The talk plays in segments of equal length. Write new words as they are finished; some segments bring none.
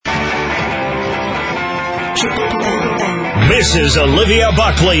Mrs. Olivia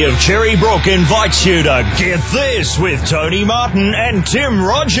Buckley of Cherry Brook invites you to Get This with Tony Martin and Tim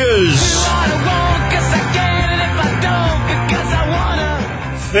Rogers.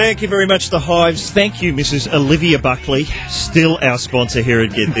 Thank you very much, The Hives. Thank you, Mrs. Olivia Buckley. Still our sponsor here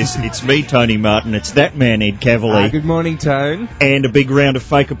at Get This. It's me, Tony Martin. It's that man, Ed Cavalier. Good morning, Tone. And a big round of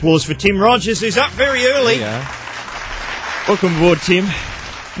fake applause for Tim Rogers, who's up very early. Yeah. Welcome aboard, Tim.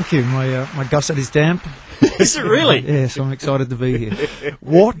 Thank you. My gusset is damp. Is it really? Yes, I'm excited to be here.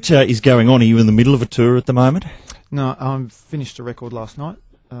 What is going on? Are you in the middle of a tour at the moment? No, I finished a record last night.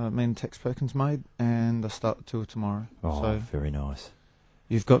 Me and Tex Perkins made, and I start the tour tomorrow. Oh, so very nice.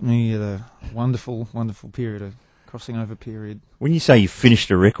 You've got me at a wonderful, wonderful period, a crossing over period. When you say you finished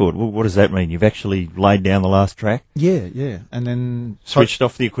a record, what does that mean? You've actually laid down the last track? Yeah, and then switched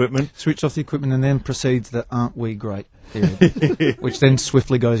off the equipment, and then proceeds the "Aren't we great?" period, which then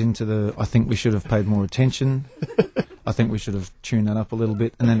swiftly goes into the "I think we should have paid more attention." I think we should have tuned that up a little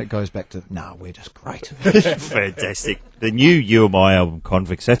bit, and then it goes back to, "Nah, we're just great." Fantastic. The new You and My album,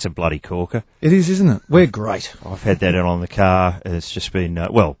 Convicts, that's a bloody corker. It is, isn't it? We're great. I've had that on the car. It's just been,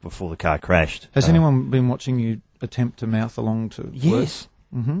 before the car crashed. Has anyone been watching you attempt to mouth along to Yes.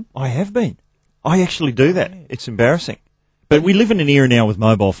 Mm-hmm. I have been. I actually do that. It's embarrassing. But we live in an era now with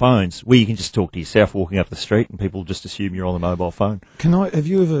mobile phones where you can just talk to yourself walking up the street and people just assume you're on the mobile phone. Have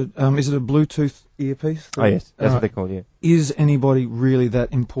you ever, is it a Bluetooth earpiece? Oh, yes. That's what they're called, yeah. Is anybody really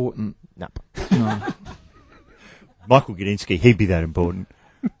that important? Nope. No. Michael Gudinski, he'd be that important.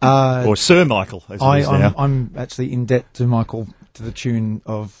 Or Sir Michael, as he is now. I'm actually in debt to Michael to the tune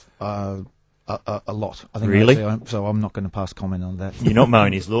of a lot. I think. Really? Actually, so I'm not going to pass comment on that. You're not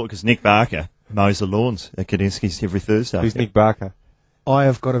mowing his lawn, because Nick Barker mows the lawns at Gudinski's every Thursday. Who's Nick Barker? I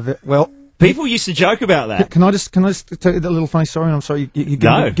have got people used to joke about that. Can I just tell you the little funny story? And I'm sorry, you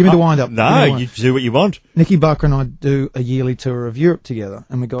give me the wind up. No, you do what you want. Nicky Barker and I do a yearly tour of Europe together,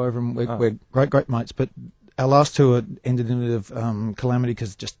 and we go over and we're great mates. But our last tour ended in a bit of calamity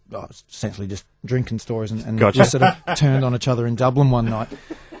because essentially just drinking stories, and Gotcha. we sort of turned on each other in Dublin one night.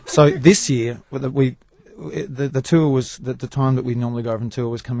 So this year, the tour was the time that we normally go over and tour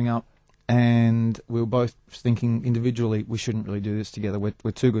was coming up. And we were both thinking individually, we shouldn't really do this together.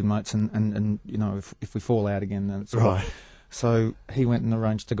 We're two good mates, and you know, if we fall out again, then it's right. So he went and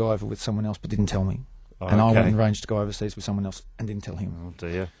arranged to go over with someone else, but didn't tell me. Oh, and I went and arranged to go overseas with someone else and didn't tell him. Oh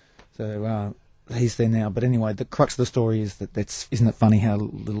dear. So he's there now. But anyway, the crux of the story is isn't it funny how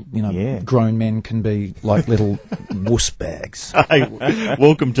little grown men can be like little wuss bags? Hey,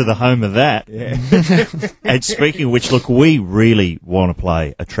 welcome to the home of that. Yeah. And speaking of which, look, we really want to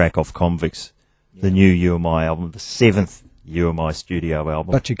play a track off Convicts, the new You and My album, the 7th You and My studio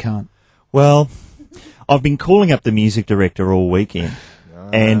album. But you can't. Well, I've been calling up the music director all weekend,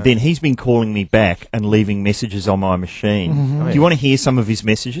 and then he's been calling me back and leaving messages on my machine. Mm-hmm. Do you want to hear some of his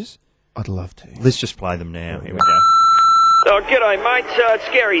messages? I'd love to. Let's just play them now. Here we go. Oh, g'day, mate. It's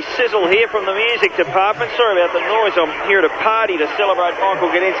Gary Sizzle here from the music department. Sorry about the noise. I'm here at a party to celebrate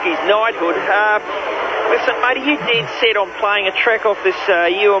Michael Gudinski's knighthood. Listen, mate, are you dead set on playing a track off this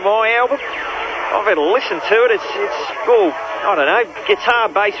You and My album? I've had a listen to it. It's I don't know,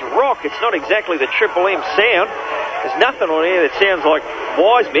 guitar, bass, rock. It's not exactly the Triple M sound. There's nothing on here that sounds like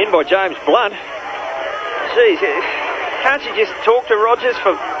Wise Men by James Blunt. Jeez, can't you just talk to Rogers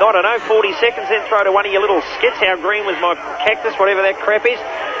for, 40 seconds, then throw to one of your little skits, how green was my cactus, whatever that crap is?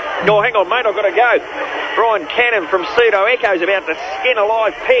 Oh, hang on, mate, I've got to go. Brian Cannon from Pseudo Echo's about to skin a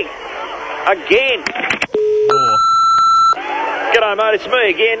live pig. Again. G'day, mate, it's me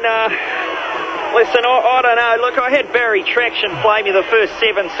again. Listen, I don't know. Look, I had Barry Traction play me the first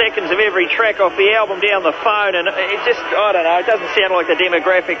 7 seconds of every track off the album down the phone, and it just, I don't know, it doesn't sound like the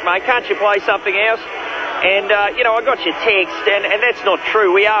demographic, mate. Can't you play something else? And, I got your text, and that's not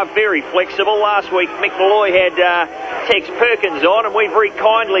true. We are very flexible. Last week, Mick Malloy had Tex Perkins on, and we very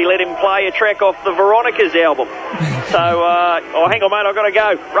kindly let him play a track off the Veronicas album. So, hang on, mate, I've got to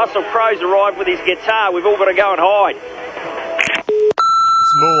go. Russell Crowe's arrived with his guitar. We've all got to go and hide.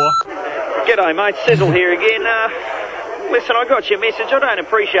 It's more. G'day, mate. Sizzle here again. Listen, I got your message. I don't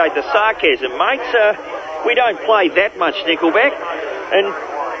appreciate the sarcasm, mate. We don't play that much Nickelback. And,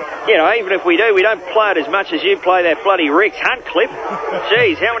 even if we do, we don't play it as much as you play that bloody Rex Hunt clip.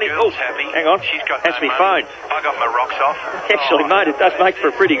 Jeez, how many... The girl's happy. Hang on. She's got That's no my money. phone. I got my rocks off. Actually, mate, it does make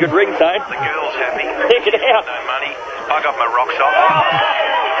for a pretty good ringtone. The girl's happy. Check it out. No money. I got my rocks off.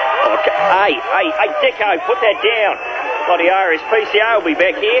 Okay. Hey, Dicko, put that down. Bloody RSPCA will be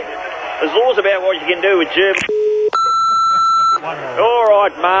back here. There's laws about what you can do with German. All right,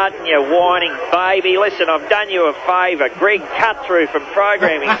 Martin, you whining baby. Listen, I've done you a favour. Greg Cutthrough from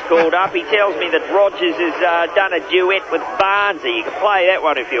Programming's called up. He tells me that Rogers has done a duet with Barnesy. You can play that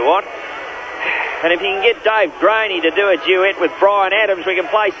one if you want. And if you can get Dave Graney to do a duet with Brian Adams, we can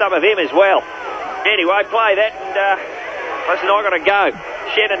play some of him as well. Anyway, play that and, listen, I've got to go.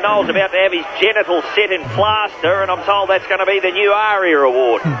 Shannon Knowles about to have his genitals set in plaster, and I'm told that's going to be the new ARIA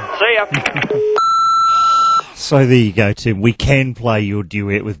award. See ya. So there you go, Tim. We can play your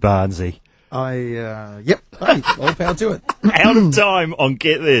duet with Barnesy. Yep. Hey, all power to it. Out of time on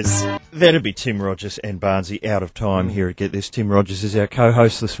Get This. That'd be Tim Rogers and Barnesy out of time here at Get This. Tim Rogers is our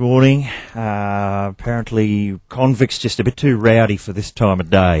co-host this morning. Apparently Convict's just a bit too rowdy for this time of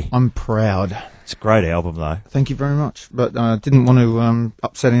day. I'm proud. It's a great album, though. Thank you very much. But I didn't want to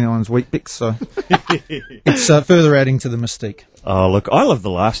upset anyone's wheat bix, so it's further adding to the mystique. Oh, look, I love the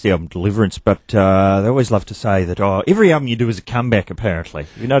last album, Deliverance, but they always love to say that every album you do is a comeback, apparently.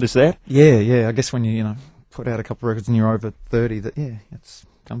 Have you noticed that? Yeah. I guess when you put out a couple of records and you're over 30, it's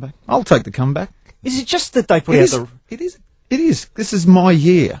comeback. I'll take the comeback. Is it just that they put out the... It is. This is my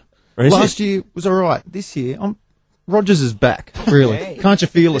year. Is Last year was all right. This year, Rogers is back, really. Can't you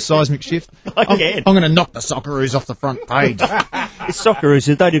feel a seismic shift? I can. I'm going to knock the Socceroos off the front page. It's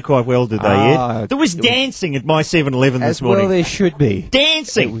Socceroos. They did quite well, did they, Ed? There was dancing at my 7-Eleven this morning. Well, there should be.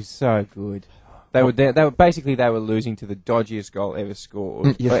 Dancing! It was so good. They were losing to the dodgiest goal ever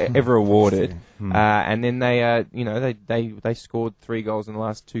scored, ever awarded, and then they scored 3 goals in the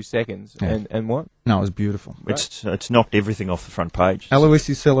last 2 seconds, and what? No, it was beautiful. It's knocked everything off the front page.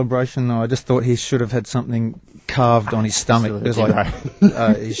 Aloisi's celebration, though, I just thought he should have had something carved on his stomach. It was like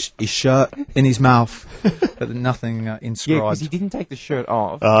his shirt in his mouth, but nothing inscribed. Yeah, because he didn't take the shirt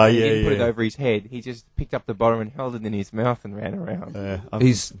off. He didn't put it over his head. He just picked up the bottom and held it in his mouth and ran around.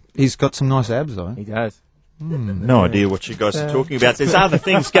 He's got some nice abs, though. He does. No idea what you guys are talking about. There's other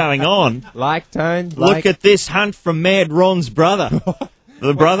things going on. Look at this hunt from Mad Ron's brother.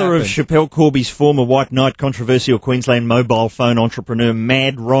 The brother of Chappelle Corby's former White Knight controversial Queensland mobile phone entrepreneur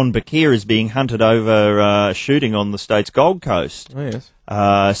Mad Ron Bakir is being hunted over shooting on the state's Gold Coast. Oh, yes.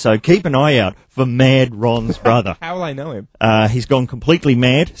 So keep an eye out for Mad Ron's brother. How will I know him? He's gone completely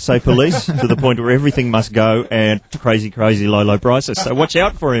mad, say police, to the point where everything must go and crazy low prices. So watch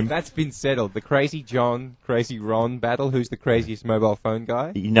out for him. That's been settled. The Crazy John, Crazy Ron battle. Who's the craziest mobile phone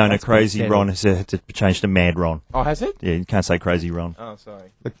guy? No, Crazy Ron has to change to Mad Ron. Oh, has it? Yeah, you can't say Crazy Ron. Oh,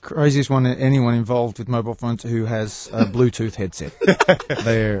 sorry. The craziest one, anyone involved with mobile phones who has a Bluetooth headset.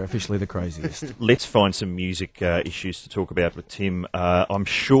 They're officially the craziest. Let's find some music issues to talk about with Tim. I'm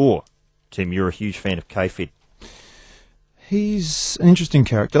sure, Tim, you're a huge fan of K-Fed. He's an interesting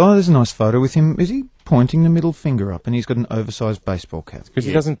character. Oh, there's a nice photo with him. Is he pointing the middle finger up? And he's got an oversized baseball cap. Because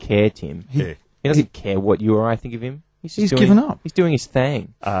he doesn't care, Tim. He doesn't care what you or I think of him. He's given up. He's doing his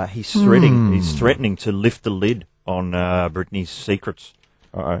thing. He's threatening. He's threatening to lift the lid on Britney's secrets.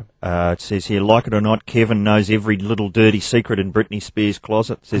 It says here, like it or not, Kevin knows every little dirty secret in Britney Spears'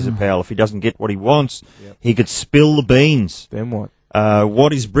 closet, says a pal. If he doesn't get what he wants, he could spill the beans. Then what?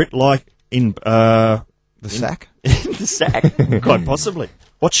 What is Brit like in... The sack? In the sack, quite possibly.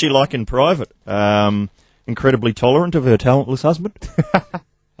 What's she like in private? Incredibly tolerant of her talentless husband.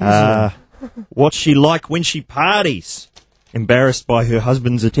 What's she like when she parties? Embarrassed by her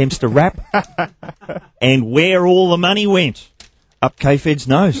husband's attempts to rap. And where all the money went? Up K-Fed's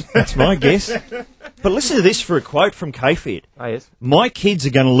nose. That's my guess. But listen to this for a quote from K-Fed. Oh, yes. My kids are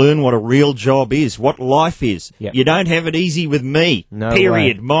going to learn what a real job is, what life is. Yep. You don't have it easy with me. No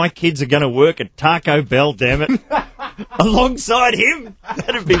period. way. My kids are going to work at Taco Bell, damn it. Alongside him.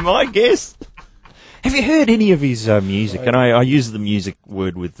 That'd be my guess. Have you heard any of his music? And I use the music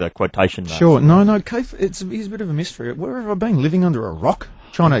word with quotation marks. Sure. No, he's a bit of a mystery. Where have I been? Living under a rock?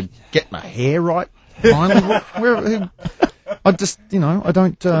 Trying to get my hair right? Finally? I just, I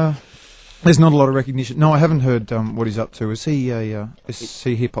don't... there's not a lot of recognition. No, I haven't heard what he's up to. Is he a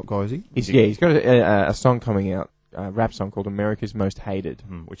hip-hop guy, is he? He's got a song coming out, a rap song called America's Most Hated.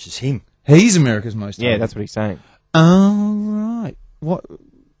 Which is him. He's America's Most hated. Yeah, that's what he's saying. Oh, right. What?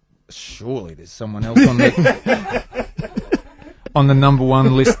 Surely there's someone else on the on the number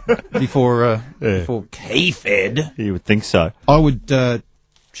one list before K-Fed. You would think so. I would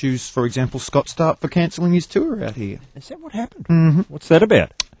choose, for example, Scott Stark for cancelling his tour out here. Is that what happened? Mm-hmm. What's that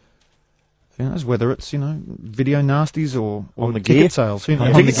about? Who knows, whether it's, video nasties or on the ticket gear? sales.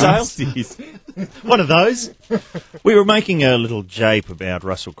 Ticket sales? One of those. We were making a little jape about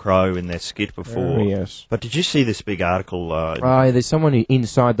Russell Crowe in that skit before. Oh, yes. But did you see this big article? There's someone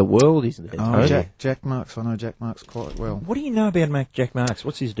inside the world, isn't there? Oh, Jack Marks. I know Jack Marks quite well. What do you know about Jack Marks?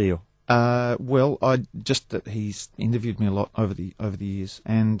 What's his deal? Well, that he's interviewed me a lot over the years,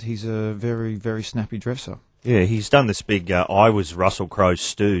 and he's a very, very snappy dresser. Yeah, he's done this big I was Russell Crowe's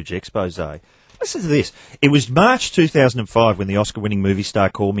stooge expose. Listen to this. It was March 2005 when the Oscar-winning movie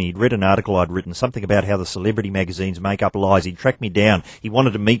star called me. He'd read an article I'd written, something about how the celebrity magazines make up lies. He'd tracked me down. He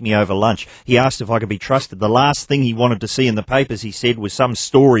wanted to meet me over lunch. He asked if I could be trusted. The last thing he wanted to see in the papers, he said, was some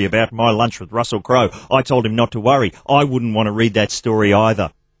story about my lunch with Russell Crowe. I told him not to worry. I wouldn't want to read that story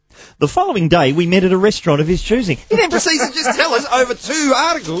either. The following day, we met at a restaurant of his choosing. He then proceeds to just tell us over 2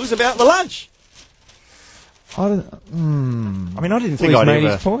 articles about the lunch. I didn't think I'd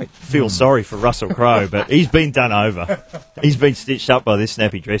ever feel sorry for Russell Crowe, but he's been done over. He's been stitched up by this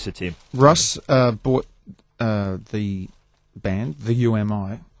snappy dresser, Tim. Russ bought the band, the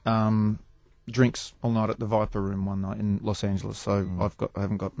UMI, drinks all night at the Viper Room one night in Los Angeles. So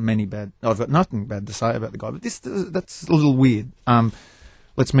I've got nothing bad to say about the guy, but that's a little weird.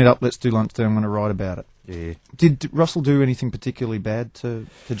 Let's meet up. Let's do lunch there. I'm going to write about it. Yeah. Did Russell do anything particularly bad to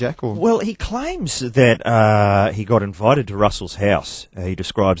Jack? Or? Well, he claims that he got invited to Russell's house. He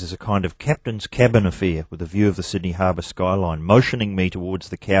describes as a kind of captain's cabin affair with a view of the Sydney Harbour skyline. Motioning me towards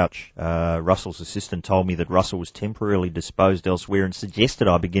the couch, Russell's assistant told me that Russell was temporarily disposed elsewhere and suggested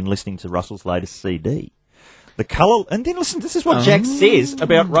I begin listening to Russell's latest CD. The colour, and then listen, this is what Jack says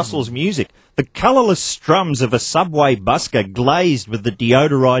about Russell's music. The colourless strums of a subway busker glazed with the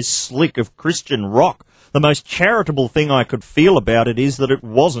deodorised slick of Christian rock. The most charitable thing I could feel about it is that it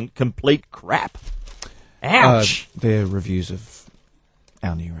wasn't complete crap. Ouch! They're reviews of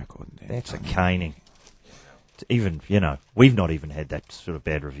our new record. That's a caning. Even, we've not even had that sort of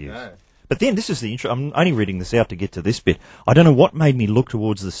bad reviews. No. But then, this is the intro. I'm only reading this out to get to this bit. I don't know what made me look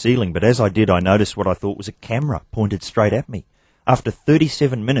towards the ceiling, but as I did, I noticed what I thought was a camera pointed straight at me. After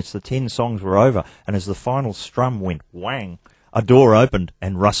 37 minutes, the 10 songs were over, and as the final strum went whang, a door opened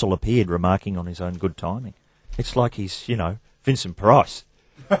and Russell appeared, remarking on his own good timing. It's like he's, Vincent Price,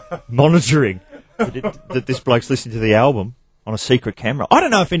 monitoring that this bloke's listening to the album on a secret camera. I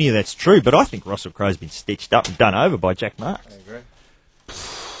don't know if any of that's true, but I think Russell Crowe's been stitched up and done over by Jack Marks. I agree.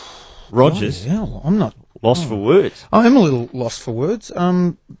 Rogers, I'm not lost for words. I am a little lost for words.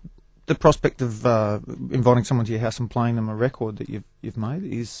 The prospect of inviting someone to your house and playing them a record that you've made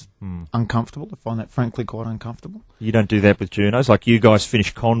is uncomfortable. I find that frankly quite uncomfortable. You don't do that with journos? Like you guys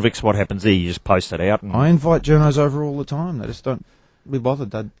finish Convicts, what happens there? You just post it out? I invite journos over all the time. They just don't be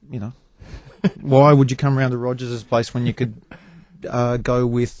bothered. Why would you come round to Rogers' place when you could go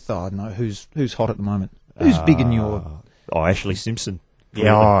with, I don't know, who's hot at the moment? Who's big in your... Ashley Simpson.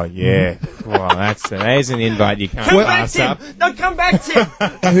 Yeah, oh, yeah. Well, there's an invite you can't pass up. No, come back, Tim.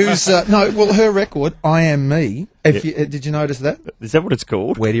 Who's her record, I Am Me. Did you notice that? Is that what it's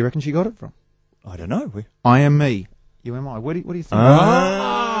called? Where do you reckon she got it from? I don't know. I Am Me. UMI. What do you think?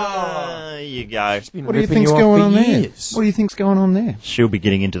 There you go. What do you think's going on there? What do you think's going on there? She'll be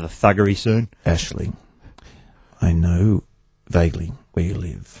getting into the thuggery soon. Ashley, I know vaguely where you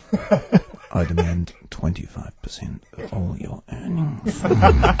live. I demand 25% of all your earnings.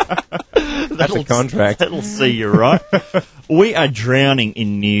 That's a contract. That'll see you right. We are drowning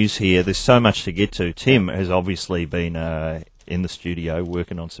in news here. There's so much to get to. Tim has obviously been in the studio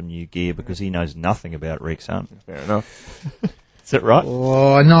working on some new gear because he knows nothing about Rex Hunt. Fair enough. Is that right?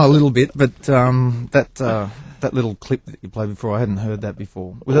 Oh, I know a little bit, but that little clip that you played before, I hadn't heard that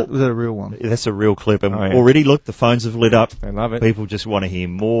before. Was that a real one? That's a real clip. And already, look, the phones have lit up. I love it. People just want to hear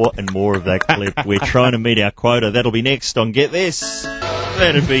more and more of that clip. We're trying to meet our quota. That'll be next on Get This.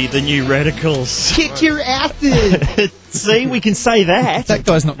 That'll be the New Radicals. Kick your asses! See, we can say that. That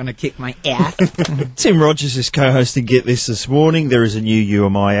guy's not going to kick my ass. Tim Rogers is co-hosting Get This morning. There is a new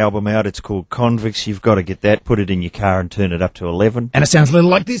UMI album out. It's called Convicts. You've got to get that. Put it in your car and turn it up to 11. And it sounds a little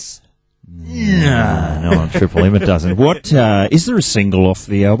like this. No, on Triple M it doesn't. What is there a single off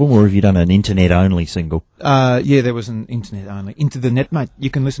the album, or have you done an internet-only single? Yeah, there was an internet-only. Into the Net, mate. You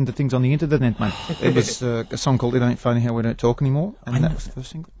can listen to things on the internet, mate. It was a song called It Ain't Funny How We Don't Talk Anymore, and that was the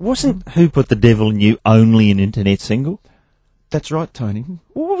first single. Wasn't Who Put the Devil in You only an internet single? That's right, Tony.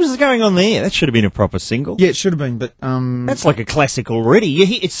 What was going on there? That should have been a proper single. Yeah, it should have been, but... That's like a classic already.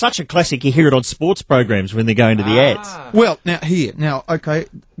 It's such a classic, you hear it on sports programs when they're going to the ads. Well, okay,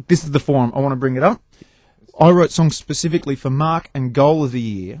 this is the forum. I want to bring it up. I wrote songs specifically for Mark and Goal of the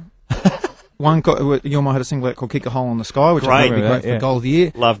Year. You might had a single out called Kick a Hole in the Sky, which I thought would be great for Goal of the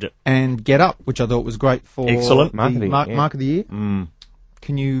Year. Loved it. And Get Up, which I thought was great for... Excellent. Mark of the Year. Mm.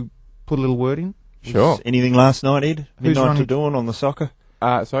 Can you put a little word in? Sure. Anything last night, Ed? Who's Midnight running to Dawn on the soccer?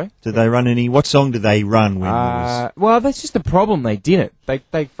 Sorry? Did they run any? What song did they run when? Well, that's just the problem. They didn't. They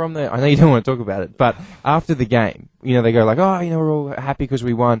I know you don't want to talk about it, but after the game, they go like, we're all happy because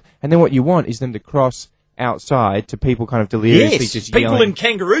we won, and then what you want is them to cross outside to people kind of deliriously just people yelling. In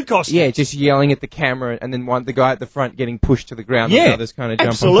kangaroo costumes. Yeah, just yelling at the camera, and then the guy at the front getting pushed to the ground, and the others kind of jump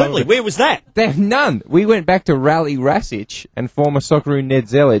on top absolutely. of it. Where was that? There's none. We went back to Rally Rasic and former Socceroo Ned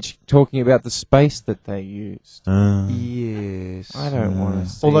Zelic talking about the space that they used. Yes. I don't want to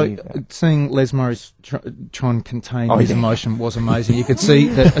see Although, that. seeing Les Murray try and contain his emotion was amazing. You could see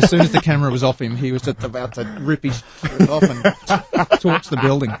that as soon as the camera was off him, he was just about to rip his shirt off and torch the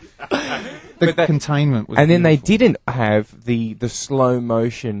building. The containment was And then they beautiful. didn't have the slow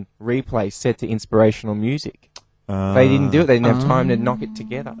motion replay set to inspirational music. They didn't do it. They didn't have time to knock it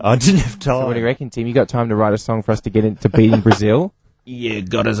together. I didn't have time. So what do you reckon, Tim? You got time to write a song for us to get into beating Brazil? You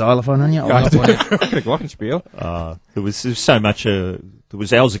got a xylophone on you? Got a glockenspiel. There was so much. There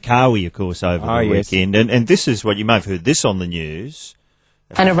was Al Zakawi, of course, over the weekend, and this is what you may have heard this on the news.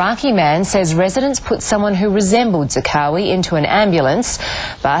 An Iraqi man says residents put someone who resembled Zakawi into an ambulance,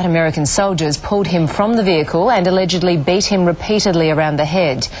 but American soldiers pulled him from the vehicle and allegedly beat him repeatedly around the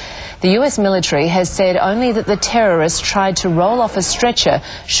head. The US military has said only that the terrorist tried to roll off a stretcher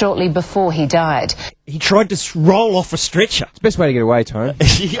shortly before he died. He tried to roll off a stretcher. It's the best way to get away, Tone.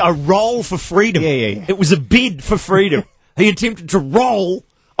 A roll for freedom. Yeah. It was a bid for freedom. He attempted to roll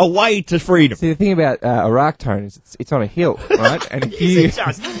away to freedom. See, the thing about Iraq, Tone, is it's on a hill, right? And if you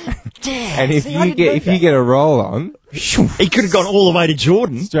if you get a roll on, he could have gone all the way to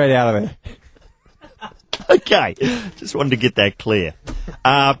Jordan. Straight out of there. Okay, just wanted to get that clear.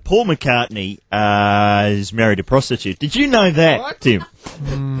 Paul McCartney is married a prostitute. Did you know that, Tim?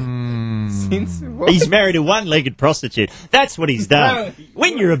 He's married a one-legged prostitute. That's what he's done.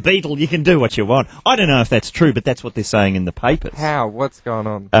 When you're a Beatle, you can do what you want. I don't know if that's true, but that's what they're saying in the papers. How? What's going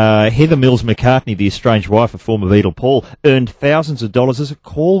on? Heather Mills McCartney, the estranged wife of former Beatle Paul, earned thousands of dollars as a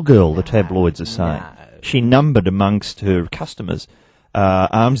call girl, the tabloids are saying. No. She numbered amongst her customers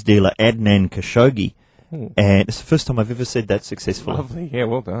arms dealer Adnan Khashoggi. And it's the first time I've ever said that successfully. Lovely. Yeah,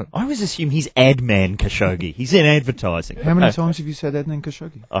 well done. I always assume he's Adman Khashoggi. He's in advertising. How many times have you said Adnan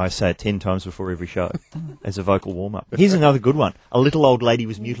Khashoggi? I say it 10 times before every show as a vocal warm-up. Here's another good one. A little old lady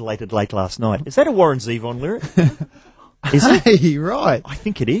was mutilated late last night. Is that a Warren Zevon lyric? Is it? Hey, right. I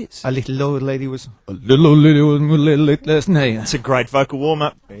think it is. A little old lady was mutilated last night. It's a great vocal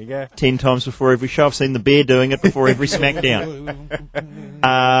warm-up. There you go. 10 times before every show. I've seen the Bear doing it before every SmackDown.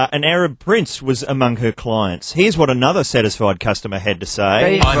 An Arab prince was among her clients. Here's what another satisfied customer had to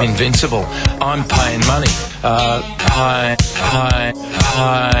say. I'm invincible. I'm paying money. Hi.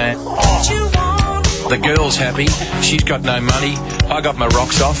 The girl's happy. She's got no money. I got my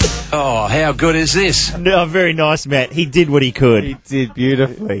rocks off. Oh, how good is this? No, very nice, Matt. He did what he could. He did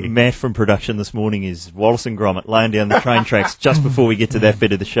beautifully. Matt from production this morning is Wallace and Gromit laying down the train tracks just before we get to that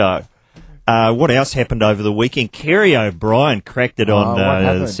bit of the show. What else happened over the weekend? Kerry O'Brien cracked it on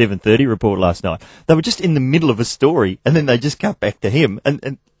the 7:30 report last night. They were just in the middle of a story, and then they just cut back to him.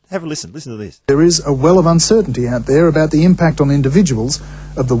 And have a listen. Listen to this. There is a well of uncertainty out there about the impact on individuals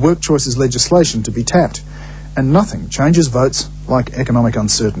of the work choices legislation to be tapped, and nothing changes votes like economic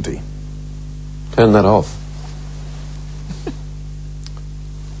uncertainty. Turn that off.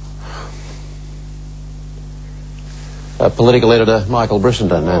 Political editor Michael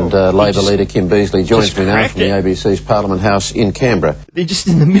Brissenden and Labor leader Kim Beazley joins me now from the ABC's Parliament House in Canberra. They're just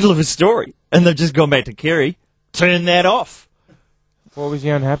in the middle of a story, and they've just gone back to Kerry. Turn that off. What was he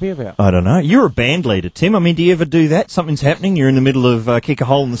unhappy about? I don't know. You're a band leader, Tim. I mean, do you ever do that? Something's happening, you're in the middle of kick a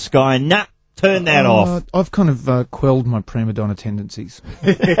hole in the sky, and turn that off. I've kind of quelled my prima donna tendencies.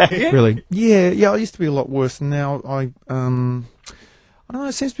 Really. Yeah, I used to be a lot worse, and now I don't know,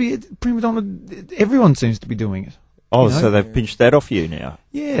 it seems to be prima donna, everyone seems to be doing it. Oh, so they've pinched that off you now?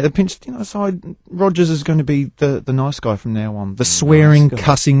 Yeah, they've pinched, so Rogers is going to be the nice guy from now on. The swearing,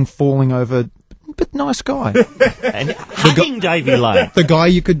 cussing, falling over, but nice guy. And hugging Davey Lane. The guy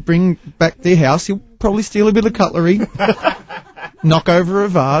you could bring back their house, he'll probably steal a bit of cutlery, knock over a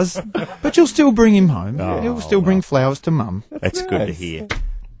vase, but you'll still bring him home. He'll still bring flowers to Mum. That's good to hear.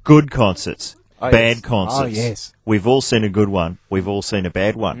 Good concerts. Bad concerts. Oh, yes. We've all seen a good one. We've all seen a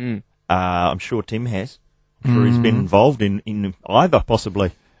bad one. I'm sure Tim has. I'm sure he's been involved in either,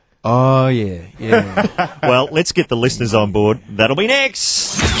 possibly. Oh, yeah. Well, let's get the listeners on board. That'll be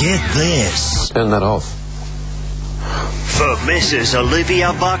next. Get this. Turn that off. For Mrs.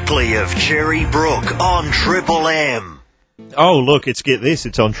 Olivia Buckley of Cherry Brook on Triple M. Oh, look, get this.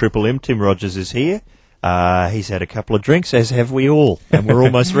 It's on Triple M. Tim Rogers is here. He's had a couple of drinks, as have we all. And we're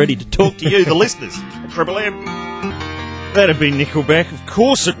almost ready to talk to you, the listeners. Triple M. That'd be Nickelback. Of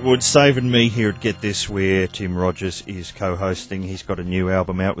course it would. Saving Me here at Get This, where Tim Rogers is co-hosting. He's got a new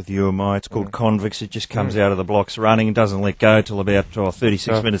album out with You and I. It's called Convicts. It just comes out of the blocks running and doesn't let go till about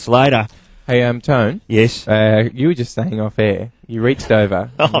 36 minutes later. Hey, Tone. Yes? You were just saying off air. You reached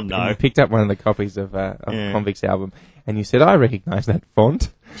over. Oh, no. And you picked up one of the copies of Convicts album, and you said, I recognise that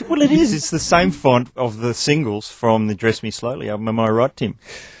font. Well, it is. It's the same font of the singles from the Dress Me Slowly album. Am I right, Tim?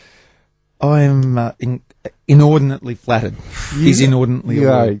 I am inordinately flattered. He's inordinately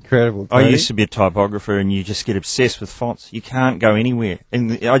incredible. I used to be a typographer, and you just get obsessed with fonts. You can't go anywhere.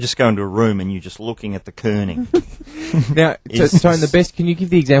 And I just go into a room, and you're just looking at the kerning. Now, Tone, the best. Can you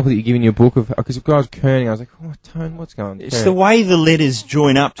give the example that you give in your book of? Because if I was kerning, I was like, "Oh, Tone, what's going on?" It's the way the letters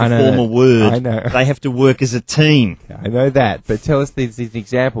join up to form a word. I know. They have to work as a team. I know that, but tell us this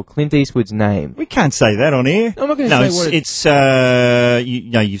example. Clint Eastwood's name. We can't say that on air. I'm not going to say what it's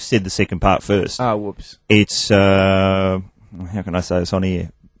you've said the second part first. Ah, whoops. It's how can I say this on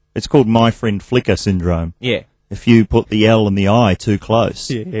air? It's called My Friend Flicker syndrome. Yeah. If you put the L and the I too close.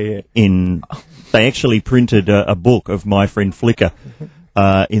 Yeah. They actually printed a book of My Friend Flicker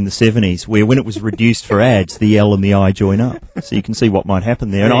in the 70s, where when it was reduced for ads, the L and the I join up. So you can see what might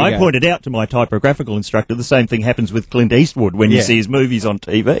happen there. And I pointed out to my typographical instructor the same thing happens with Clint Eastwood when you see his movies on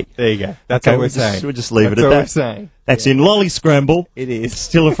TV. There you go. That's what we're saying. We'll just leave it at that. That's what we're saying. That's in Lolly Scramble. It is.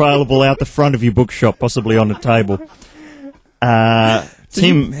 Still available out the front of your bookshop, possibly on a table.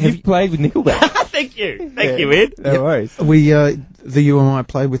 Tim, have you played with Nickelback? Thank you, Ed. No worries. We, the UMI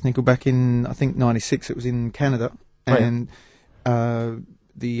played with Nickelback in, I think, '96. It was in Canada, and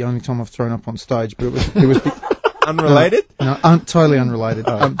the only time I've thrown up on stage, but it was unrelated. No, totally unrelated.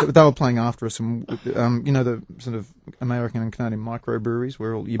 They were playing after us, and you know the sort of American and Canadian microbreweries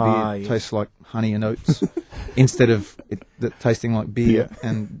where all your beer tastes like honey and oats instead of it tasting like beer.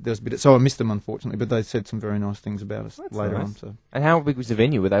 And there's a bit. So I missed them, unfortunately, but they said some very nice things about us later on. So. And how big was the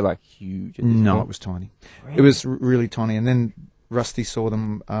venue? Were they like huge? No, it was tiny. Really? It was really tiny. And then Rusty saw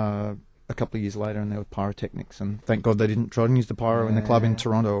them a couple of years later, and they were pyrotechnics. And thank God they didn't try and use the pyro in the club in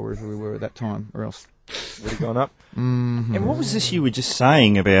Toronto or wherever we were at that time, or else. Would have gone up. Mm-hmm. And what was this you were just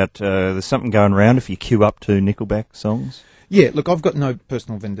saying about there's something going around if you queue up to Nickelback songs? Yeah, look, I've got no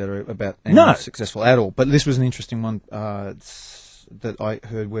personal vendetta about any successful at all, but this was an interesting one that I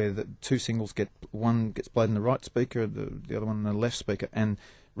heard where the two singles one gets played in the right speaker, the other one in the left speaker, and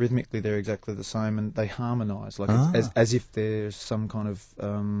rhythmically they're exactly the same, and they harmonise, like as if there's some kind of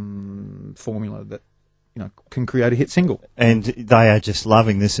formula that can create a hit single. And they are just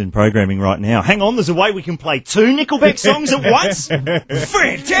loving this in programming right now. Hang on, there's a way we can play two Nickelback songs at once?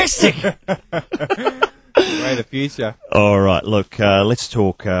 Fantastic! Way the future. All right, look, let's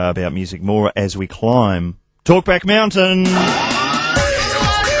talk about music more as we climb Talkback Mountain.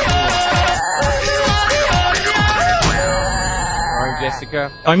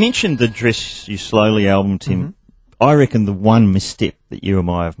 Jessica. I mentioned the Dress You Slowly album, Tim. Mm-hmm. I reckon the one misstep that you and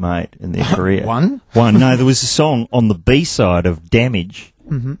I have made in their career. One? No, there was a song on the B-side of Damage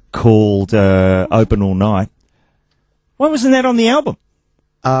called Open All Night. Why wasn't that on the album?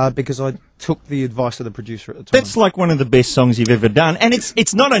 Because I took the advice of the producer at the time. That's like one of the best songs you've ever done. And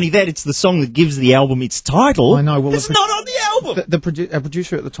it's not only that, it's the song that gives the album its title. I know. Well, it's not on the album! The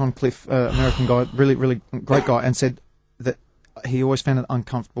producer at the time, Cliff, American guy, really, really great guy, and said that he always found it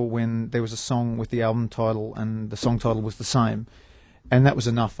uncomfortable when there was a song with the album title and the song title was the same, and that was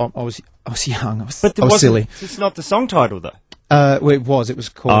enough. I was young. I was silly. It's not the song title though. Well, it was. It was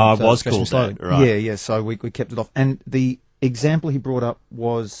called. It was called that, right? Yeah. So we kept it off. And the example he brought up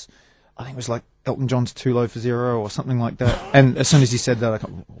was, I think it was like Elton John's "Too Low for Zero" or something like that. And as soon as he said that, I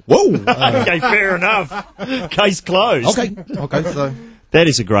thought, "Whoa!" Okay, fair enough. Case closed. Okay. So. That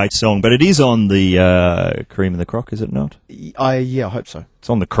is a great song, but it is on the Cream of the Croc, is it not? I hope so. It's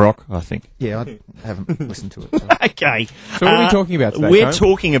on the Croc, I think. Yeah, I haven't listened to it. So. Okay. So what are we talking about today? We're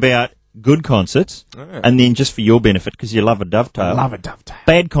talking about good concerts, and then just for your benefit, because you love a dovetail. I love a dovetail.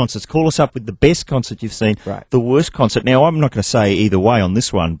 Bad concerts. Call us up with the best concert you've seen, the worst concert. Now, I'm not going to say either way on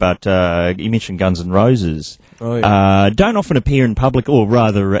this one, but you mentioned Guns N' Roses. Oh, yeah. Don't often appear in public, or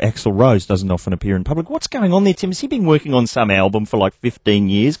rather, Axl Rose doesn't often appear in public. What's going on there, Tim? Has he been working on some album for like 15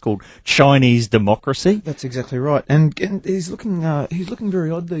 years called Chinese Democracy? That's exactly right. And he's looking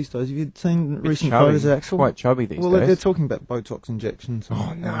very odd these days. Have you seen recent photos of Axl? Quite chubby these days. Well, they're talking about Botox injections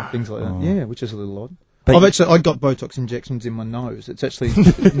and things like that. Yeah, which is a little odd. I got Botox injections in my nose. It's actually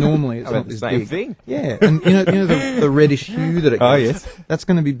normally it's not the this same big. thing. Yeah, and you know the reddish hue that it gets. Oh yes, that's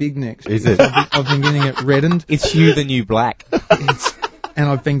going to be big next. Is it? I've been getting it reddened. It's hue the new black. and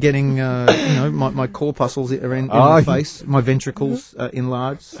I've been getting, my corpuscles in the face, my ventricles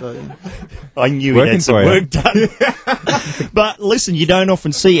enlarged. So I knew he had some work done. But listen, you don't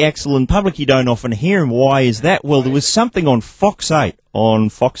often see Axl in public. You don't often hear him. Why is that? Well, there was something on Fox 8 on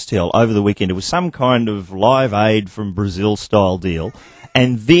Foxtel over the weekend. It was some kind of Live Aid from Brazil style deal,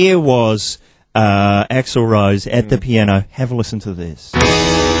 and there was Axl Rose at the piano. Have a listen to this.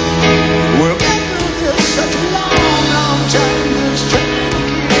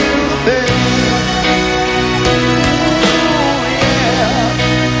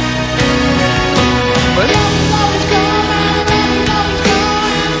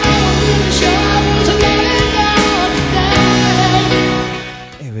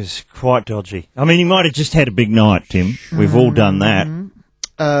 It was quite dodgy. I mean, he might have just had a big night, Tim. We've all done that.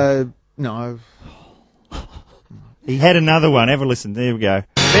 No. He had another one. Have a listen. There we go.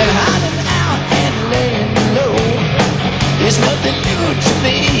 Been hiding out and laying low. There's nothing new to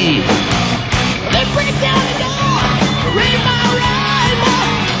me. They break down the door, ring my rifle.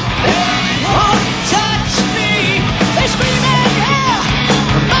 They won't touch me. They scream and yell,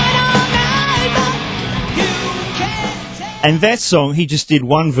 fight all night, but you can't take. And that song, he just did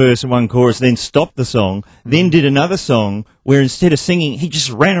one verse and one chorus, then stopped the song, then did another song where instead of singing, he just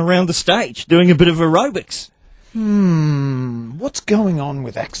ran around the stage doing a bit of aerobics. What's going on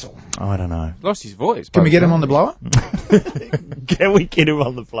with Axl? I don't know. Lost his voice. Can we get him on the blower? Can we get him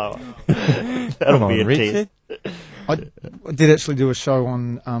on the blower? That'll be a test. I did actually do a show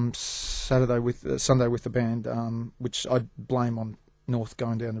on Sunday with the band, which I blame on North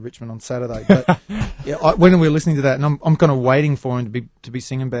going down to Richmond on Saturday. But yeah, when we were listening to that, and I'm kind of waiting for him to be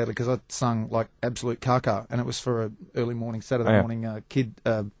singing badly because I sung like absolute caca, and it was for a early morning Saturday morning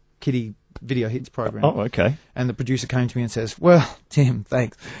kiddie video hits program. Oh, okay. And the producer came to me and says, "Well, Tim,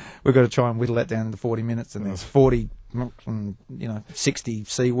 thanks. We've got to try and whittle that down into 40 minutes, and there's 40, 60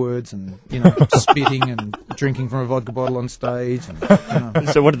 C words, and spitting and drinking from a vodka bottle on stage." And,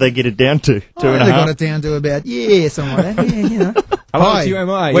 So what did they get it down to? 2.5? They got it down to about something like that. Yeah, Hi, you am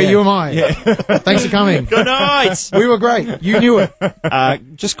I. Where you am I? Yeah. Thanks for coming. Good night. We were great. You knew it.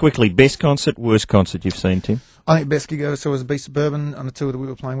 Just quickly, best concert, worst concert you've seen, Tim? I think best gig I ever saw was Beast Suburban on a tour that we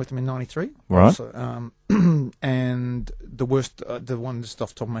were playing with them in '93. Right. So, and the worst, the one just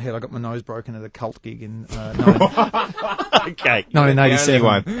off the top of my head, I got my nose broken at a Cult gig in 1987.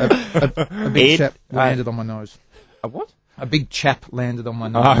 A big chap landed on my nose. A what? A big chap landed on my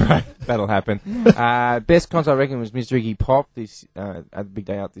nose. Oh, right. That'll happen. Best concert I reckon was Mr. Iggy Pop at the big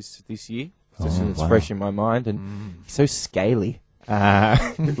day out this year. It's fresh in my mind, and he's so scaly.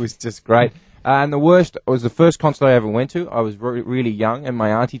 It was just great. And the worst was the first concert I ever went to. I was really young, and my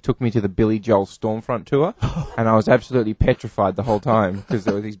auntie took me to the Billy Joel Stormfront tour, and I was absolutely petrified the whole time because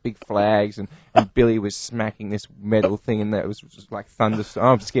there were these big flags, and Billy was smacking this metal thing, and that was just like thunderstorm.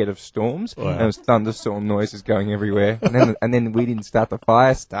 I'm scared of storms, and there was thunderstorm noises going everywhere, and then we didn't start, the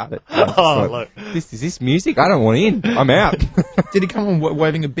fire started. Look. Is this music? I don't want in. I'm out. Did he come on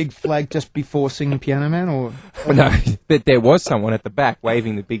waving a big flag just before singing Piano Man, or? No, but there was someone at the back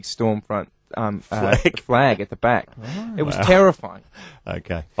waving the big Stormfront flag at the back. It was terrifying.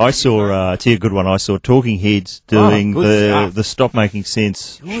 Okay. I saw, to a good one, I saw Talking Heads doing the Stop Making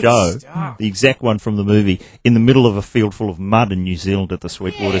Sense show, the exact one from the movie, in the middle of a field full of mud in New Zealand at the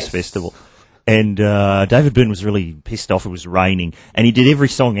Sweetwaters Festival. And David Byrne was really pissed off. It was raining, and he did every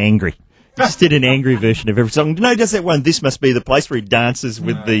song angry. He just did an angry version of every song. No, he does that one, This Must Be the Place, where he dances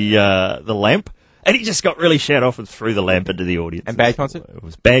with the lamp. And he just got really shut off and threw the lamp into the audience. And bad concert? It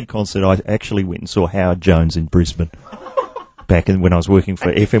was bad concert. I actually went and saw Howard Jones in Brisbane. Back when I was working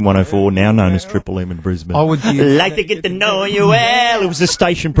for FM 104, now known as Triple M in Brisbane. I would like to get to know you well. It was a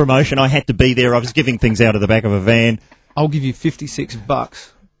station promotion. I had to be there. I was giving things out of the back of a van. I'll give you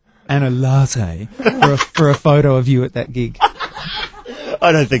 $56 and a latte for a photo of you at that gig.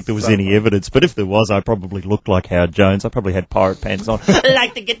 I don't think there was any evidence, but if there was, I probably looked like Howard Jones. I probably had pirate pants on.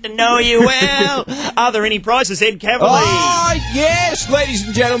 Like to get to know you well. Are there any prizes, Ed Cavalier? Oh, yes, ladies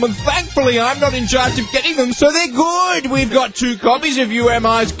and gentlemen. Thankfully, I'm not in charge of getting them, so they're good. We've got 2 copies of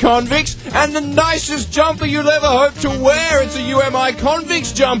UMI's Convicts and the nicest jumper you'll ever hope to wear. It's a UMI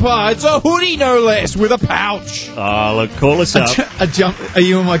Convicts jumper. It's a hoodie, no less, with a pouch. Oh, look, call us up. A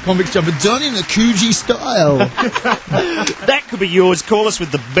UMI Convicts jumper done in the Coogee style. That could be yours. Call us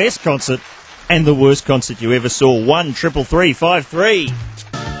with the best concert and the worst concert you ever saw. 1-333-53.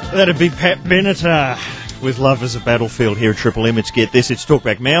 That'd be Pat Benatar with Love as a Battlefield here at Triple M. It's Get This. It's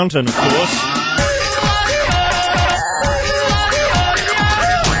Talkback Mountain, of course.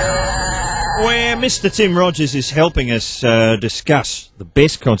 Where Mr. Tim Rogers is helping us discuss the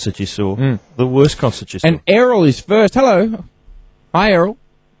best concert you saw, the worst concert you saw. And Errol is first. Hello. Hi, Errol.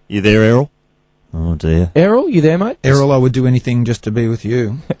 You there, Errol? Oh, dear. Errol, you there, mate? Errol, I would do anything just to be with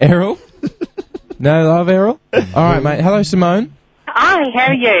you. Errol? No love, Errol? All right, mate. Hello, Simone. Hi, how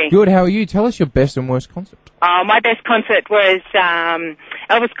are you? Good, how are you? Tell us your best and worst concert. My best concert was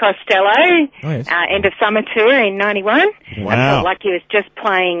Elvis Costello, end of summer tour in 91. Wow. I felt like he was just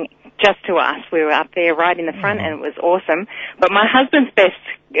playing just to us. We were up there right in the front and it was awesome. But my husband's best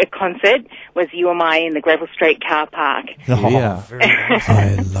concert was You and I in the Greville Street car park. Oh, yeah.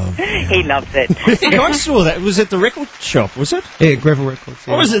 I love it. He loves it. I think I saw that. Was it the record shop, was it? Yeah, Greville Records.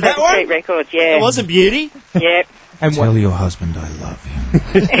 Yeah. Oh, was it that Greville one? Street Records, yeah. It was a beauty. Yep. And Tell your husband I love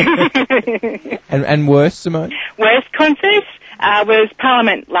him. and worst, Simone? Worst concert was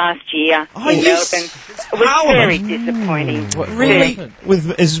Parliament last year in Melbourne. It was very disappointing. Really?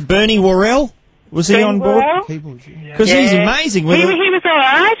 Is Bernie Worrell? Was he on board? Because he's amazing. He was all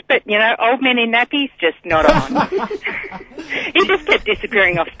right, but, old men in nappies, just not on. He just kept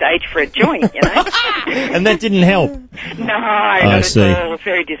disappearing off stage for a joint, And that didn't help? No, not at all.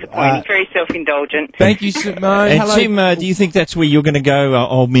 Very disappointing, very self-indulgent. Thank you, Simone. And Hello. Tim, do you think that's where you're going to go,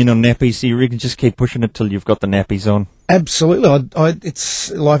 old men on nappies, so you can just keep pushing it till you've got the nappies on? Absolutely.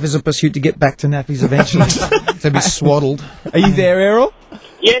 Life is a pursuit to get back to nappies eventually. To be swaddled. Are you there, Errol?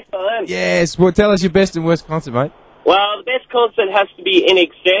 Yes, I am. Yes. Well, tell us your best and worst concert, mate. Well, the best concert has to be In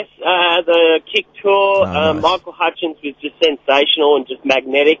Excess. The Kick tour, nice. Michael Hutchins was just sensational and just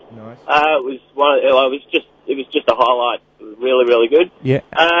magnetic. Nice. It was just a highlight. It was really, really good. Yeah.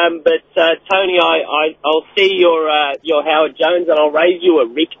 But Tony, I'll see your Howard Jones and I'll raise you a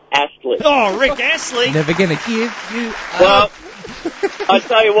Rick Astley. Oh, Rick Astley! Never gonna give you. Well, I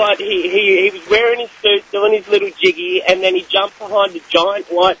tell you what, he was wearing his suit, doing his little jiggy, and then he jumped behind a giant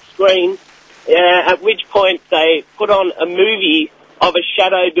white screen. At which point they put on a movie of a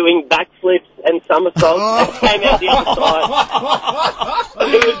shadow doing backflips and somersaults and came out the other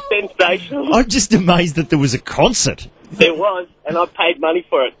side. It was sensational. I'm just amazed that there was a concert. There was, and I paid money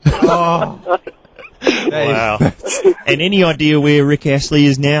for it. Oh. Wow. And any idea where Rick Astley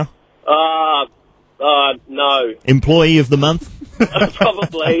is now? No. Employee of the month?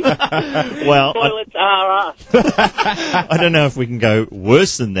 Probably. Well, toilets are us. I don't know if we can go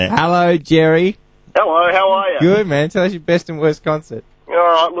worse than that. Hello, Jerry. Hello, how are you? Good, man. Tell us your best and worst concert. All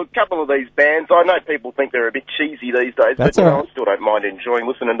right, look, a couple of these bands, I know people think they're a bit cheesy these days, That's but all right. I still don't mind enjoying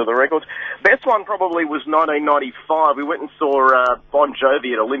listening to the records. Best one probably was 1995. We went and saw Bon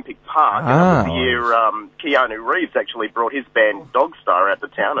Jovi at Olympic Park. And that was the year Keanu Reeves actually brought his band Dogstar out to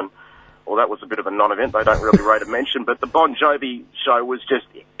town, and well, that was a bit of a non-event. They don't really rate a mention, but the Bon Jovi show was just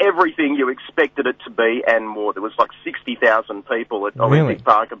everything you expected it to be and more. There was like 60,000 people at Olympic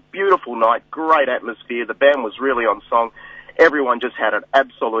Park. A beautiful night, great atmosphere. The band was really on song. Everyone just had an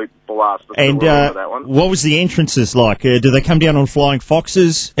absolute blast. And that one. what was the entrances like? Do they come down on flying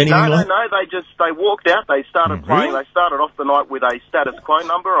foxes? No. They walked out. They started playing. Really? They started off the night with a status quo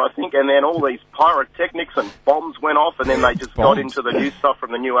number, I think, and then all these pyrotechnics and bombs went off, and then they just got into the new stuff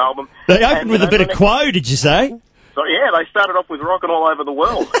from the new album. They opened with a bit of Quo, did you say? So yeah, they started off with rocking all over the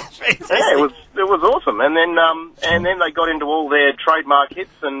world. Yeah, it was awesome, and then they got into all their trademark hits,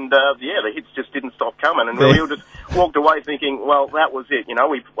 and the hits just didn't stop coming, and we all just walked away thinking, well, that was it,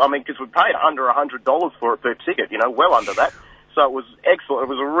 because we paid under $100 for it per ticket, well under that. So it was excellent. It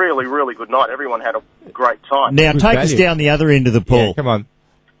was a really, really good night. Everyone had a great time. Now take us down the other end of the pool. Yeah, come on.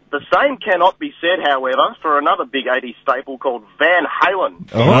 The same cannot be said, however, for another big 80s staple called Van Halen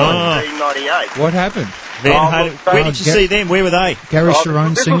in 1998. What happened? Van Halen. Where did you see them? Where were they? Gary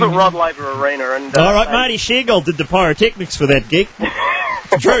Sharon This singing. was at Rod Laver Arena. And, All right, Marty Sheargold did the pyrotechnics for that gig.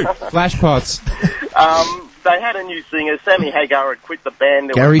 True. Flashpots. They had a new singer. Sammy Hagar had quit the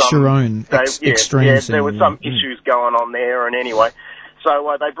band. Gary Sharon, extreme singer. There were some issues going on there, and anyway.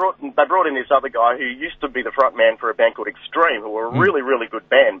 So they brought in this other guy who used to be the front man for a band called Extreme, who were a really, really good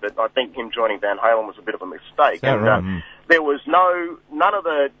band, but I think him joining Van Halen was a bit of a mistake. There was none of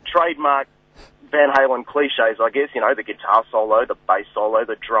the trademark Van Halen cliches, I guess, the guitar solo, the bass solo,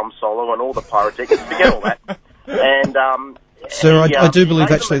 the drum solo, and all the pyrotechnics. Forget all that. And Sir, I do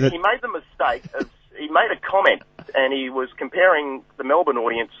believe actually that he made the mistake of he made a comment, and he was comparing the Melbourne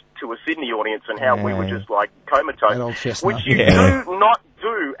audience to a Sydney audience and how we were just like comatose, which you do not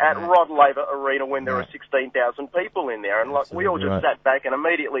do at Rod Laver Arena when there are 16,000 people in there. And we all just sat back and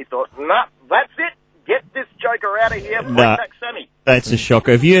immediately thought, nah, that's it. Get this joker out of here. Bring back Sammy. That's a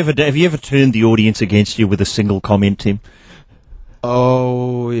shocker. Have you ever turned the audience against you with a single comment, Tim?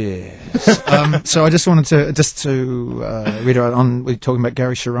 Oh yes. So I just wanted to reiterate on we're talking about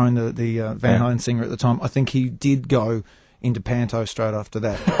Gary Sharon, the Van Halen singer at the time. I think he did go into panto straight after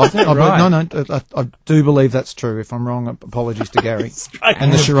that. Right. I do believe that's true. If I'm wrong, apologies to Gary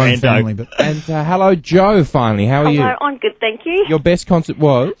and the Sharon panto. family. But And hello, Joe, finally. How are you? Hello, I'm good, thank you. Your best concert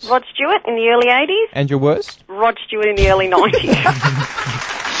was? Rod Stewart in the early 80s. And your worst? Rod Stewart in the early 90s.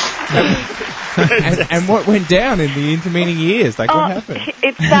 and what went down in the intervening years? Like, what happened?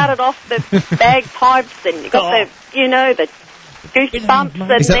 It started off the bagpipes, and you got the goosebumps,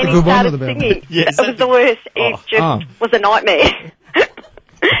 and Is that then the he good one or started the bad one? singing. Yes. It was the worst. It just was a nightmare.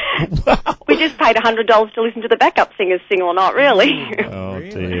 We just paid $100 to listen to the backup singers sing all night, really. Oh,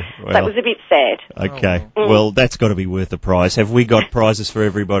 dear. Well, That was a bit sad. okay. Well, that's got to be worth a prize. Have we got prizes for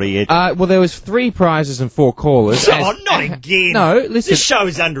everybody, Ed? Well, there was 3 prizes and 4 callers. Oh, not again. No, listen. This show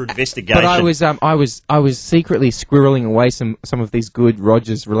is under investigation. But I was secretly squirreling away some of these good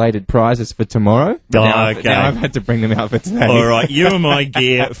Rogers-related prizes for tomorrow. Now I've had to bring them out for today. All right, you and my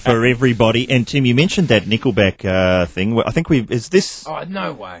gear for everybody. And Tim, you mentioned that Nickelback thing. I think is this? Oh,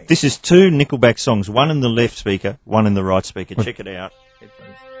 no way. This is 2 Nickelback songs. One in the left speaker, one in the right speaker. Check it out.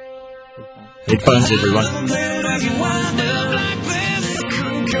 Headphones, everyone.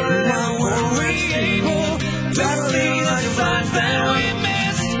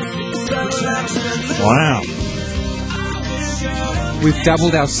 Wow. We've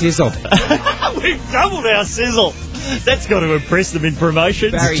doubled our sizzle. We've doubled our sizzle. That's got to impress them in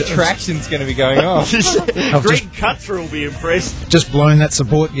promotions. Barry Traction's going to be going off. Greg Cutter will be impressed. just blown that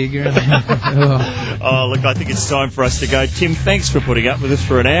support gig. Oh, look, I think it's time for us to go. Tim, thanks for putting up with us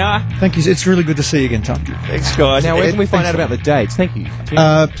for an hour. Thank you. It's really good to see you again, Tom. Thanks, guys. Now, where Ed, can we find out thanks. about the dates? Thank you.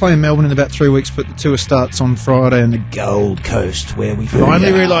 Tim. Playing Melbourne in about 3 weeks, but the tour starts on Friday on the Gold Coast, where we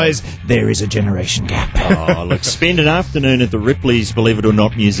finally realise there is a generation gap. Oh, look, spend an afternoon at the Ripley's Believe It or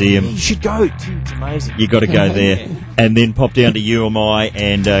Not Museum. You should go, too. It's amazing. You got to go there. And then pop down to UMI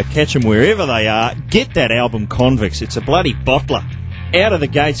and catch them wherever they are. Get that album Convicts. It's a bloody bottler. Out of the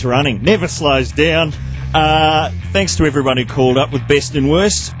gates running. Never slows down. Thanks to everyone who called up with best and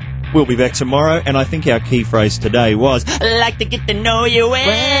worst. We'll be back tomorrow. And I think our key phrase today was, "I like to get to know you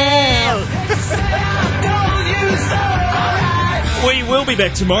well." We will be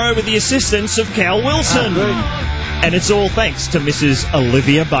back tomorrow with the assistance of Cal Wilson. And it's all thanks to Mrs.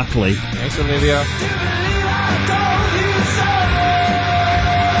 Olivia Buckley. Thanks, Olivia.